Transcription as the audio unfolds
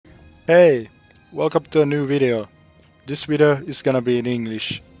Hey, welcome to a new video. This video is gonna be in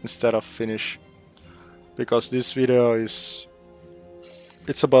English instead of Finnish because this video it's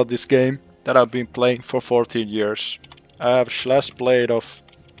about this game that I've been playing for 14 years. I have slash played of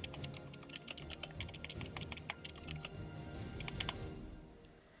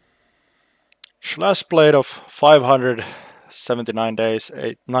 579 days,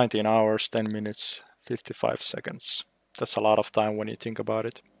 19 hours, 10 minutes, 55 seconds. That's a lot of time when you think about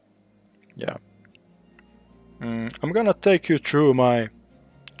it. Yeah. I'm gonna take you through my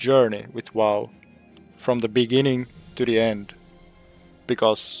journey with WoW from the beginning to the end,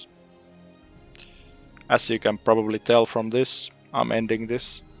 because as you can probably tell from this, I'm ending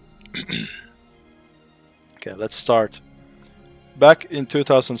this. Okay, let's start. Back in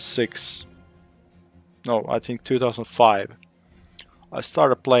 2006, no, I think 2005, I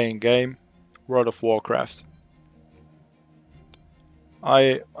started playing game World of Warcraft.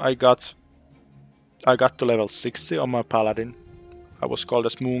 I got to level 60 on my paladin. I was called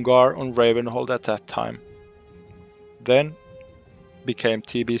as Moongar on Ravenhold at that time. Then became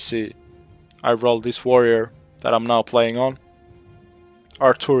TBC. I rolled this warrior that I'm now playing on,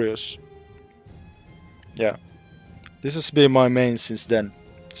 Arturius. Yeah, this has been my main since then.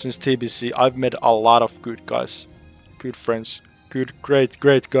 Since TBC, I've met a lot of good guys, good friends,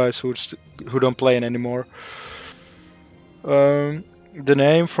 great guys who don't play anymore. The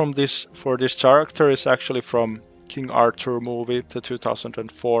name for this character is actually from King Arthur movie, the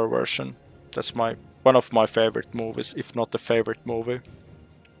 2004 version. That's one of my favorite movies, if not the favorite movie.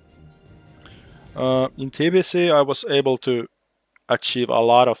 In TBC, I was able to achieve a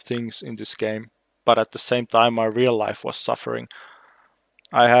lot of things in this game, but at the same time, my real life was suffering.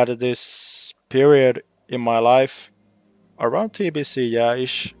 I had this period in my life around TBC,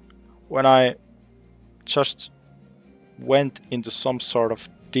 yeah-ish, when I just went into some sort of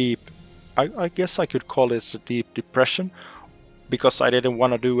deep, I guess I could call it a deep depression, because I didn't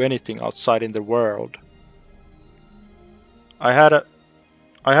want to do anything outside in the world. I had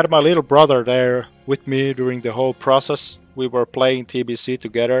my little brother there with me during the whole process. We were playing TBC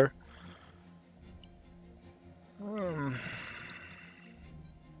together.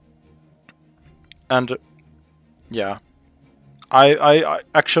 And yeah, I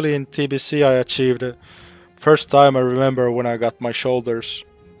actually in TBC I achieved first time I remember when I got my shoulders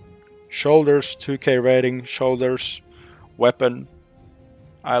 2k rating, shoulders, weapon.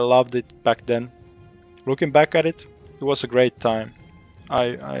 I loved it back then. Looking back at it, it was a great time.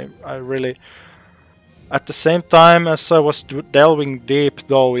 I really, at the same time as I was delving deep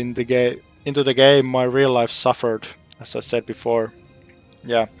though into the game, my real life suffered, as I said before.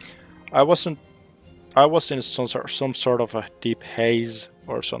 Yeah, I was in some sort of a deep haze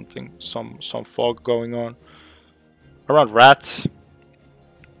or something, some fog going on. Around Rat,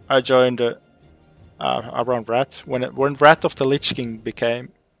 I joined around Rat when Rat of the Lich King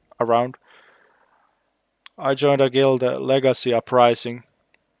became around. I joined a guild, Legacy Uprising.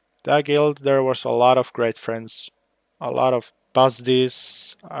 That guild, there was a lot of great friends, a lot of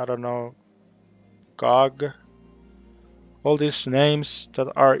Buzdies, I don't know, Gog, all these names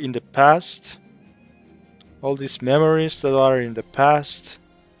that are in the past, all these memories that are in the past,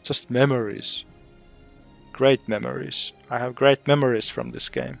 just memories, great memories. I have great memories from this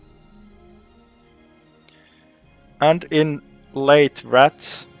game. And in late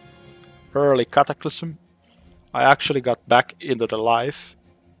Rat, early Cataclysm, I actually got back into the life.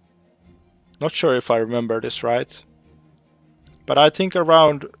 Not sure if I remember this right, but I think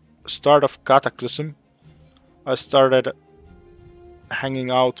around start of Cataclysm, I started hanging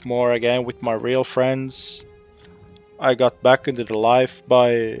out more again with my real friends. I got back into the life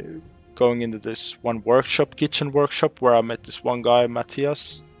by going into this one workshop, kitchen workshop, where I met this one guy,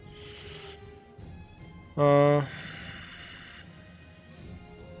 Matthias.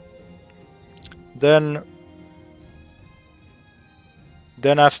 Then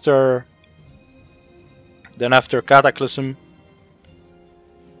after Cataclysm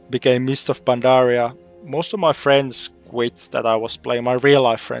became Mist of Pandaria, most of my friends quit that I was playing. My real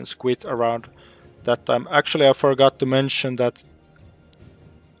life friends quit around that time. Actually, I forgot to mention that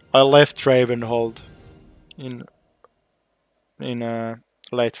I left Ravenhold in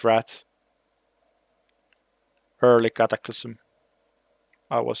late Rat, early Cataclysm.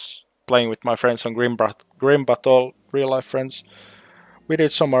 I was playing with my friends on Grim Battle, real life friends. We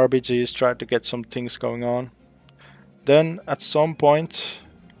did some RPGs, tried to get some things going on. Then at some point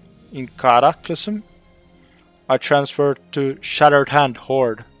in Cataclysm, I transferred to Shattered Hand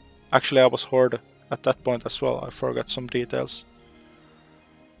Horde. Actually, I was Horde at that point as well. I forgot some details.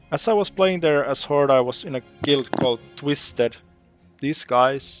 As I was playing there as Horde, I was in a guild called Twisted. These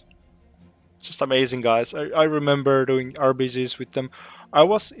guys, Just amazing guys. I remember doing RBGs with them. I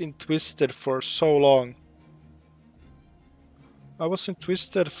was in Twisted for so long. I was in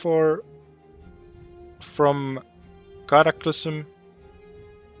Twisted for from Cataclysm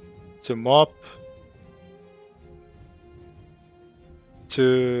to Mop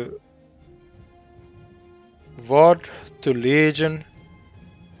to VOD to Legion,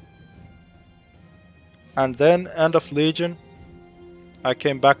 and then end of Legion I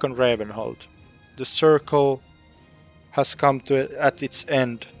came back on Ravenhold. The circle has come to at its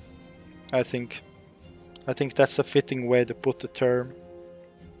end, I think. I think that's a fitting way to put the term.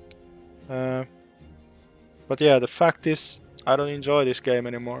 But yeah, the fact is, I don't enjoy this game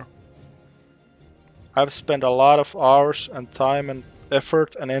anymore. I've spent a lot of hours and time and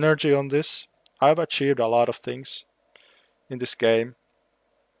effort and energy on this. I've achieved a lot of things in this game.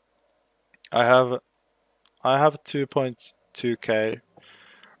 I have 2.2k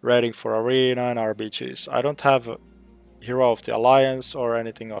rating for Arena and RBGs. I don't have a Hero of the Alliance or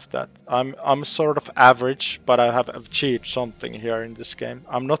anything of that. I'm sort of average, but I have achieved something here in this game.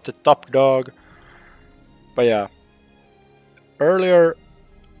 I'm not the top dog, but yeah. Earlier,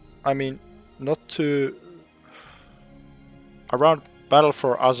 I mean, not too around Battle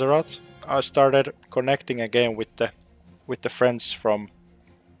for Azeroth, I started connecting again with the friends from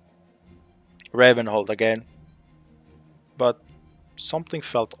Ravenhold again. But something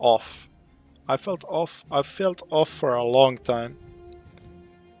felt off. I felt off for a long time.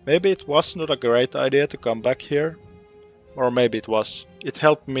 Maybe it was not a great idea to come back here, or maybe it was. It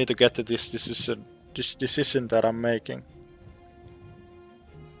helped me to get to this decision that I'm making.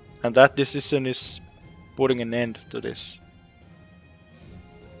 And that decision is putting an end to this.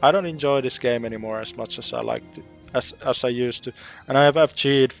 I don't enjoy this game anymore as much as I liked to, as I used to, and I have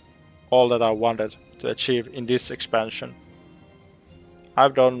achieved all that I wanted to achieve in this expansion. I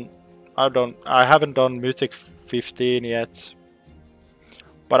haven't done Mythic 15 yet,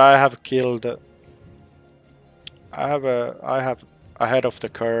 but I have killed. I have ahead of the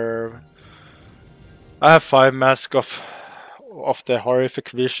curve. I have 5 masks of the horrific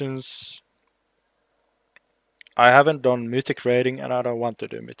visions. I haven't done Mythic raiding, and I don't want to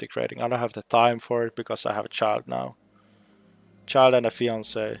do Mythic raiding. I don't have the time for it because I have a child now. Child and a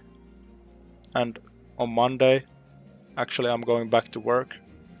fiance. And on Monday, actually I'm going back to work.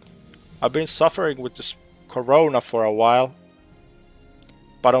 I've been suffering with this corona for a while.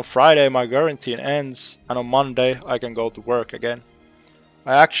 But on Friday my quarantine ends, and on Monday I can go to work again.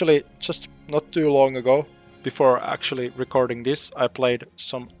 I actually, just not too long ago, before actually recording this, I played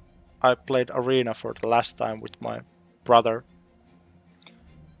Arena for the last time with my brother.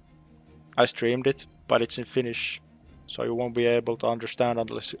 I streamed it, but it's in Finnish, so you won't be able to understand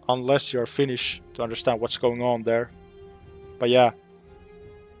unless you're Finnish to understand what's going on there. But yeah,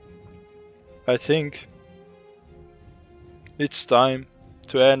 I think it's time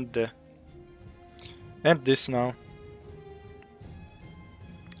to end this now.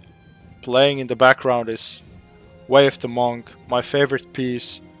 Playing in the background is Way of the Monk, my favorite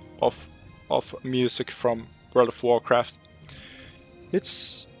piece of music from World of Warcraft. I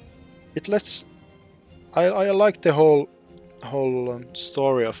like the whole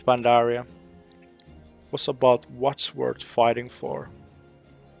story of Pandaria. It was about what's worth fighting for.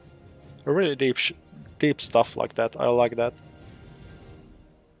 A really deep stuff like that. I like that.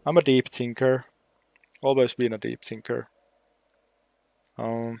 I'm a deep thinker. Always been a deep thinker.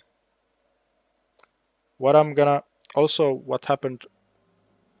 What happened,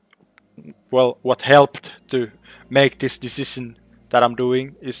 well, what helped to make this decision that I'm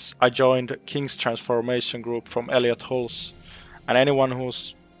doing is I joined King's Transformation Group from Elliot Hulse, and anyone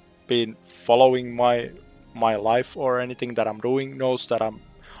who's been following my life or anything that I'm doing knows that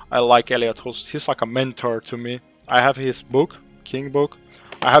I like Elliot Hulse. He's like a mentor to me. I have his book, King book.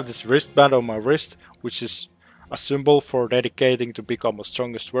 I have this wristband on my wrist, which is a symbol for dedicating to become the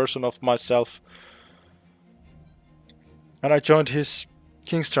strongest version of myself. And I joined his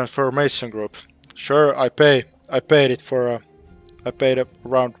King's Transformation Group. Sure, I paid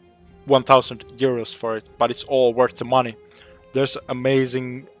around 1,000 euros for it, but it's all worth the money. There's an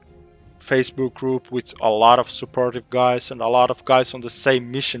amazing Facebook group with a lot of supportive guys and a lot of guys on the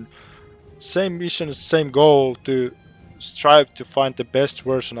same mission, same goal, to strive to find the best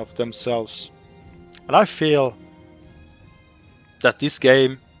version of themselves. And I feel that this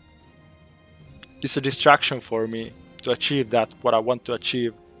game is a distraction for me to achieve that, what I want to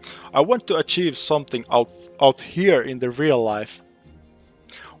achieve. I want to achieve something out here in the real life.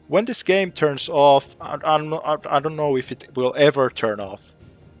 When this game turns off, I don't know if it will ever turn off.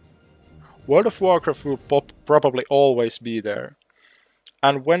 World of Warcraft will probably always be there.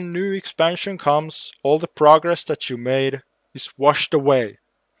 And when new expansion comes, all the progress that you made is washed away.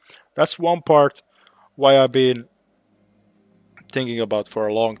 That's one part why I've been thinking about for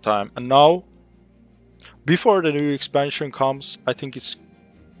a long time. And now, before the new expansion comes, I think it's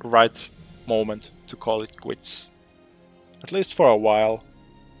the right moment to call it quits. At least for a while.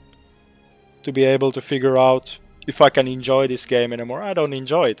 To be able to figure out if I can enjoy this game anymore. I don't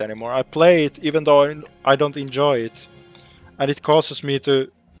enjoy it anymore. I play it even though I don't enjoy it. And it causes me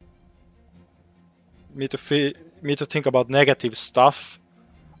to feel, me to think about negative stuff,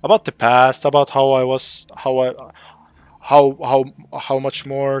 about the past, about how I was, how much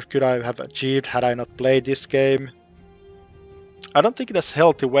more could I have achieved had I not played this game. I don't think that's a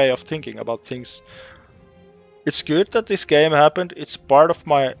healthy way of thinking about things. It's good that this game happened. It's part of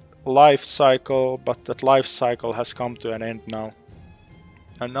my life cycle, but that life cycle has come to an end now.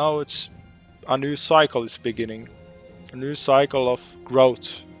 And now it's a new cycle is beginning. A new cycle of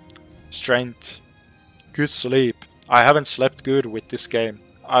growth, strength, good sleep. I haven't slept good with this game.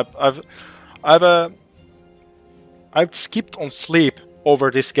 I've uh, I've skipped on sleep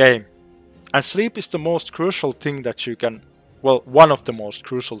over this game. And sleep is the most crucial thing that you can, well, one of the most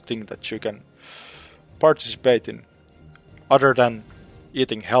crucial thing that you can participate in, other than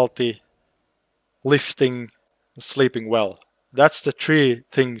eating healthy, lifting, and sleeping well. That's the three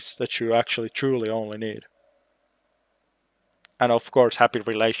things that you actually truly only need. And of course, happy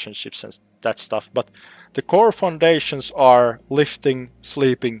relationships and that stuff. But the core foundations are lifting,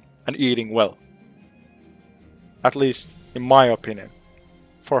 sleeping, and eating well. At least in my opinion.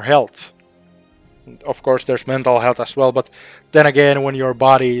 For health. Of course, there's mental health as well, but then again, when your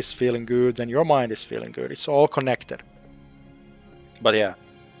body is feeling good, then your mind is feeling good. It's all connected. But yeah,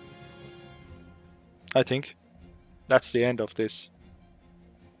 I think that's the end of this.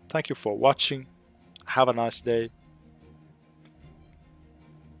 Thank you for watching. Have a nice day.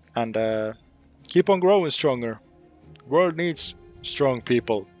 And keep on growing stronger. The world needs strong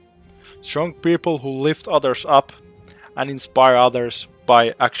people. Strong people who lift others up and inspire others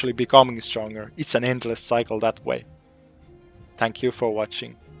by actually becoming stronger. It's an endless cycle that way. Thank you for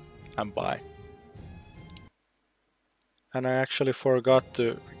watching, and bye. And I actually forgot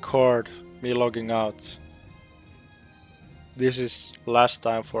to record me logging out. This is last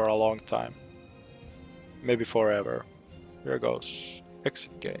time for a long time. Maybe forever. Here goes.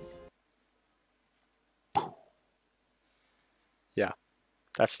 Exit game. Yeah,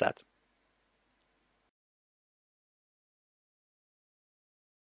 that's that.